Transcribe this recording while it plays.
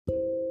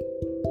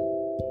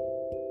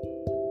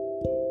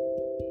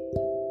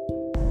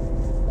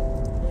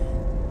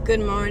Good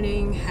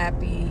morning,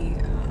 happy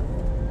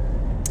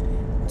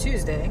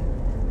Tuesday.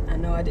 I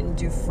know I didn't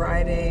do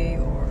Friday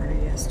or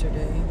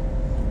yesterday.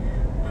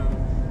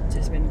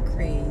 Just been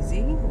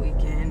crazy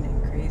weekend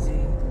and crazy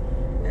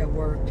at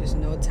work. There's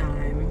no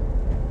time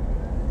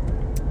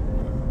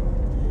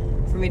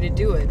for me to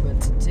do it, but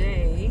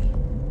today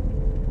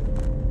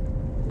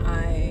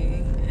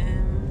I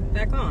am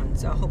back on.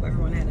 So I hope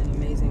everyone had an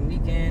amazing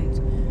weekend.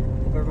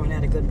 Hope everyone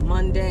had a good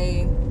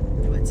Monday.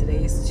 But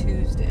today is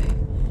Tuesday.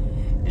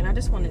 And I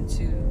just wanted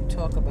to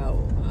talk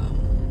about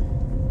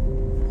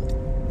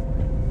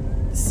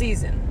the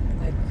season.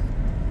 Like,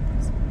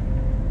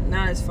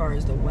 not as far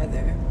as the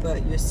weather,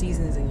 but your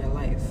seasons in your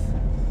life.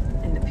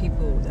 And the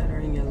people that are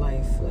in your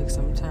life. Like,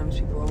 sometimes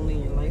people are only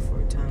in your life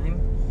for a time.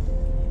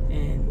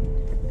 And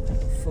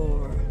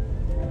for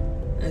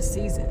a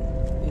season,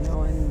 you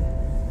know.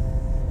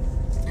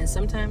 And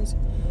sometimes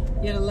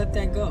you gotta let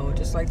that go.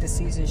 Just like the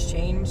seasons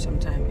change,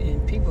 sometimes,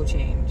 and people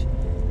change.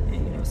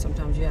 And, you know,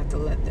 sometimes you have to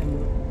let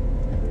them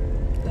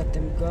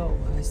go.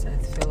 I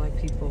feel like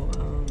people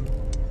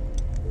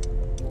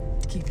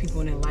keep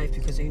people in their life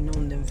because they've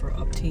known them for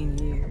up teen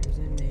years,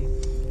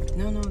 and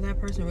no, that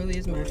person really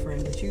is my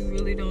friend, but you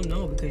really don't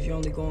know because you're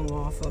only going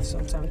off of,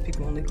 sometimes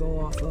people only go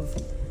off of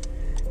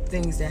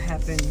things that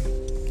happened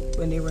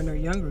when they were in their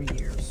younger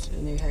years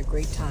and they had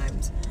great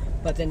times,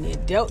 but then the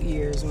adult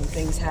years when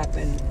things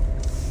happen,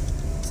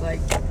 it's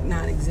like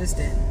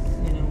non-existent,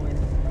 you know,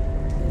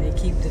 and they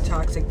keep the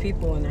toxic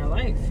people in their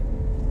life.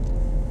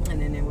 And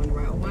then they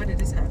wonder, oh, why did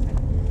this happen?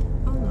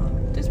 Oh,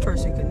 no, this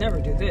person could never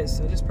do this.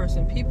 So this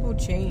person, people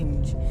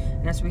change.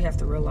 And that's what we have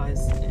to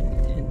realize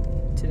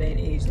in today's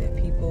age, that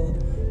people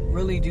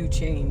really do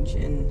change.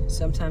 And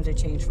sometimes they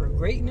change for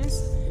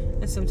greatness,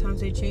 and sometimes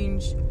they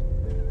change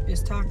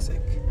is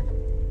toxic.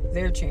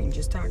 Their change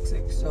is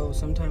toxic. So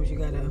sometimes you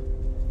got to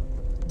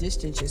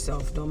distance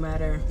yourself. No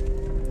matter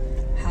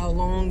how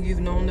long you've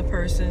known the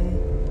person,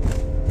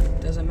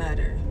 doesn't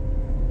matter.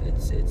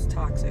 It's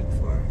toxic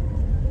for,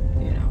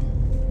 you know,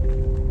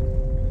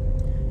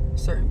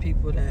 certain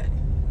people that,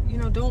 you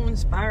know, don't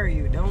inspire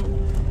you,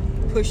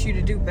 don't push you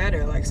to do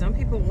better. Like, some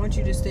people want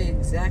you to stay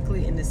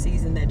exactly in the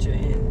season that you're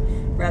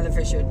in. Rather, if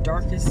it's your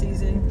darkest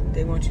season,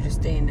 they want you to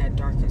stay in that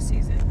darkest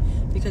season.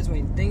 Because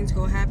when things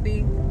go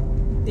happy,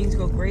 things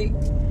go great,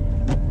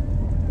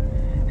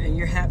 and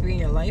you're happy in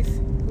your life,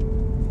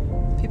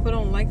 people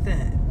don't like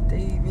that.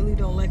 They really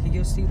don't like it.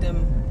 You'll see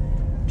them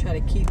try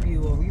to keep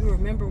you, or you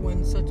remember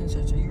when such and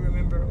such, or you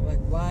remember, like,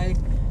 why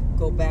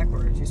go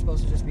backwards? You're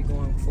supposed to just be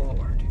going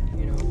forward,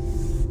 you know.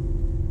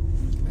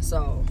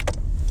 So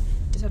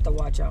just have to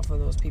watch out for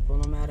those people,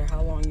 no matter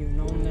how long you've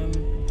known them.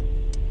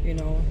 You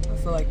know, I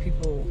feel like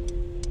people,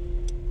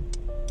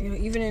 you know,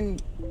 you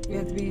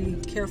have to be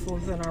careful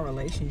within our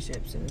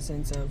relationships, in the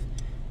sense of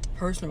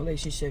personal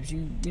relationships.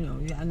 You know,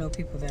 I know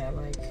people that,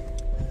 like,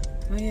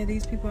 oh yeah,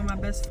 these people are my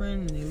best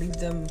friend, and they leave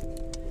them,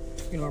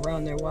 you know,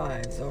 around their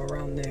wives or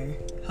around their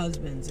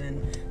husbands,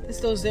 and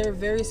they're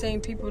very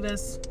same people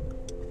that's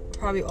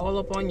probably all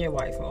up on your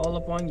wife or all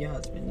up on your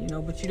husband, you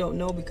know, but you don't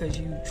know because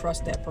you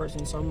trust that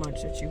person so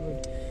much that you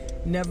would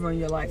never in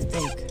your life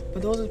think.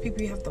 But those are the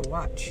people you have to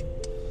watch.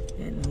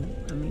 And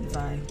I mean, if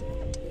I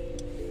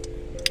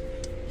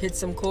hit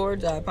some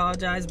chords, I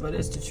apologize, but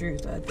it's the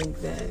truth. I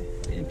think that,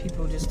 and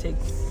people just take,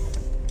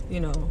 you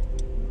know,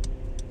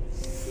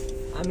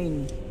 I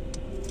mean,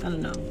 I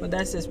don't know, but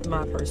that's just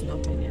my personal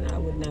opinion. I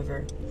would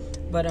never,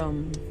 but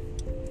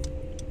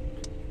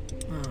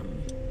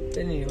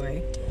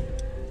anyway,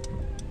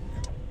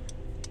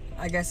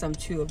 I guess I'm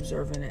too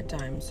observant at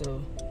times,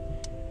 so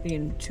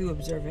being too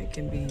observant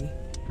can be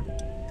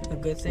a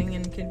good thing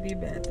and can be a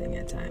bad thing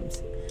at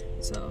times.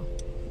 So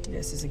I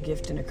guess it's a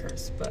gift and a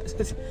curse, but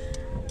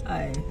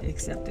I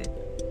accept it.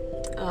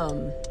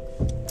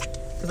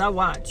 Because I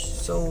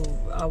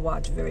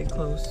watch very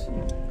close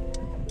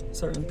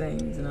certain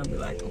things, and I'll be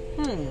like,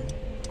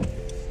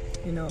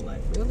 you know,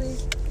 like, really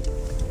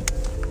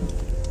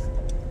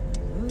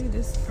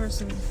this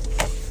person.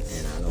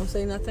 And I don't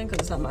say nothing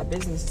because it's not my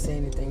business to say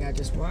anything. I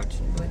just watch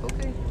and be like,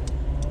 okay.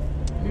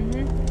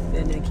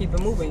 And then keep it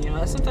moving, you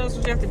know. Sometimes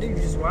what you have to do, you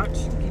just watch,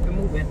 keep it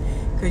moving,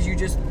 because you're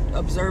just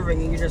observing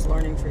and you're just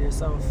learning for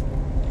yourself.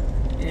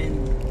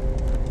 And,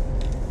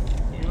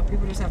 you know,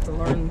 people just have to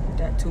learn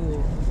that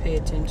tool and pay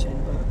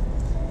attention.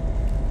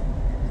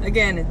 But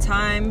again, the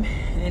time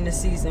and the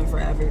season for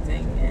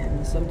everything.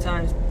 And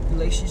sometimes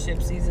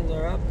relationship seasons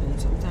are up, and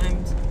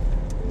sometimes,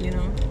 you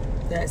know,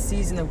 that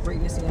season of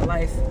greatness in your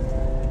life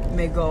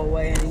may go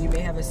away, and you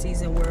may have a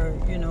season where,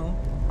 you know,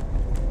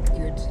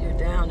 you're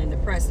down and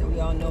depressed. And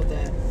we all know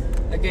that,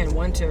 again,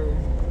 winter,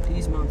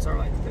 these months are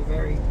like the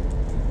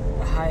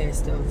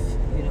highest of,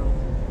 you know,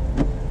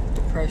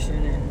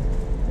 depression and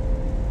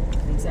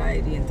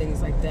anxiety and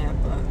things like that.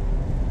 But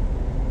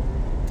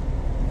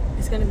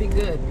it's going to be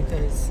good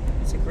because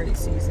it's a great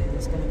season.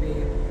 It's going to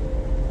be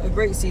a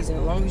great season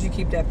as long as you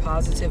keep that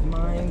positive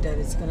mind that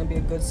it's going to be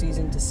a good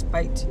season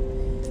despite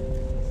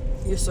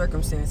your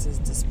circumstances,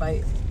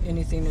 despite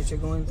anything that you're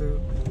going through.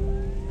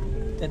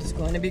 That it's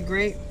going to be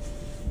great.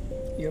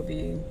 You'll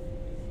be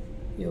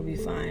You'll be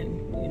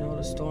fine. You know,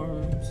 the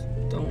storms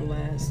don't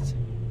last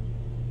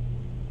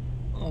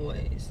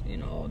always, you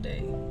know, all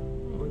day,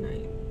 all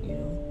night, you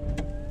know.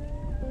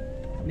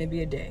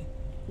 Maybe a day.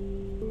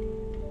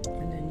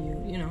 And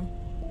then you know,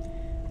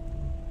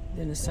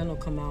 then the sun will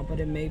come out, but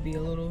it may be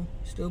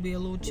still be a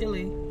little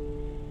chilly,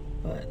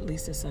 but at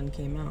least the sun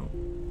came out.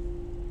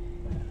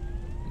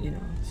 You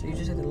know, so you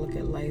just have to look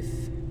at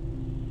life.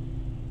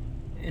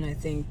 And I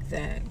think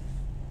that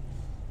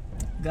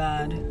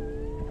God,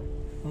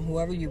 or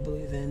whoever you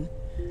believe in,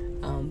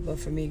 but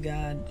for me,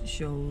 God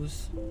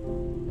shows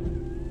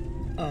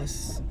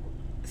us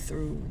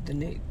through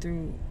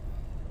through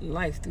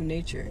life, through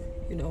nature.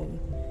 You know,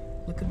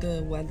 look at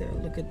the weather,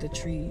 look at the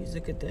trees,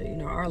 look at you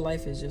know, our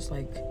life is just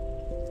like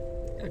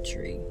a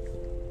tree.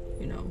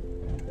 You know,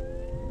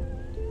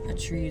 a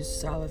tree is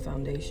solid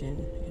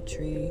foundation. A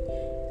tree,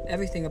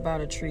 everything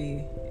about a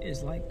tree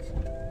is like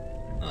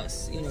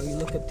us. You know, you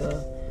look at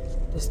the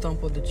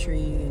stump of the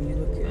tree, and you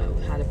look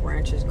at how the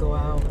branches go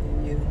out,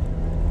 and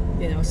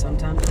you know,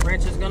 sometimes the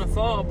branch is gonna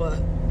fall,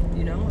 but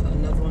you know,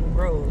 another one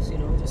grows. You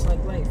know, just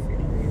like life. You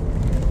know,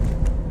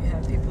 you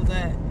have people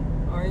that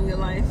are in your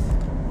life,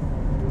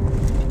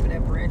 but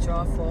that branch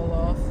fall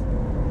off,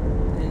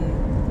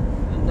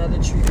 and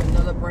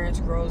another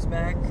branch grows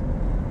back,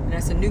 and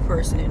that's a new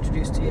person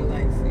introduced to your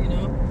life. You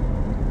know,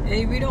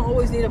 and we don't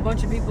always need a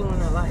bunch of people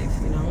in our life.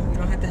 You know, we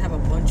don't have to have a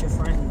bunch of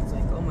friends.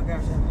 Like, oh my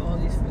gosh, I have all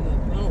these friends.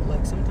 Like, no,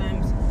 like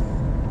sometimes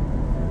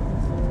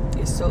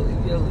it's so,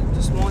 you know,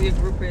 the smaller your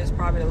group is,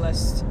 probably the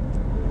less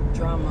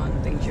drama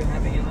and things you're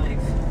having in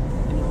life.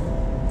 You know,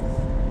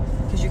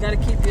 because you got to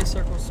keep your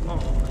circle small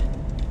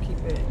and keep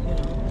it, you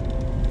know,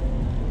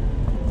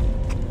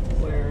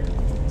 where,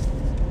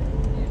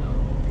 you know,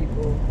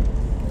 people,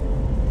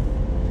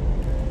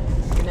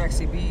 you can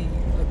actually be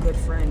a good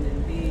friend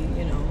and be,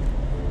 you know,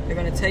 they're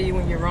going to tell you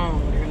when you're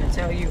wrong. They're going to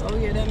tell you, oh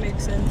yeah, that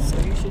makes sense, so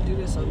you should do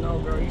this, or no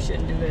girl, you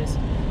shouldn't do this,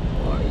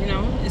 or, you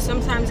know, and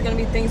sometimes it's going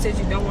to be things that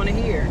you don't want to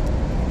hear,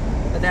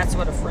 but that's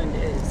what a friend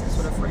is. That's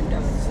what a friend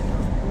does, you know.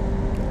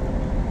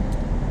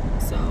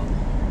 So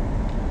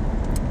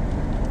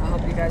I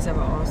hope you guys have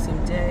an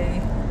awesome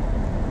day.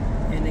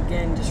 And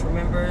again, just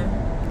remember,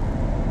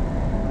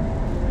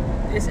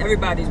 it's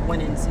everybody's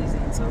winning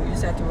season. So you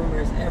just have to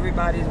remember, it's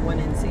everybody's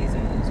winning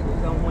season.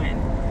 We're gonna win.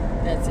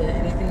 That's it.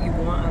 Anything you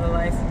want out of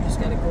life, you just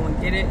gotta go and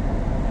get it,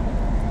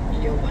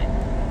 and you'll win.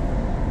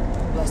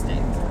 Blessed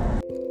day.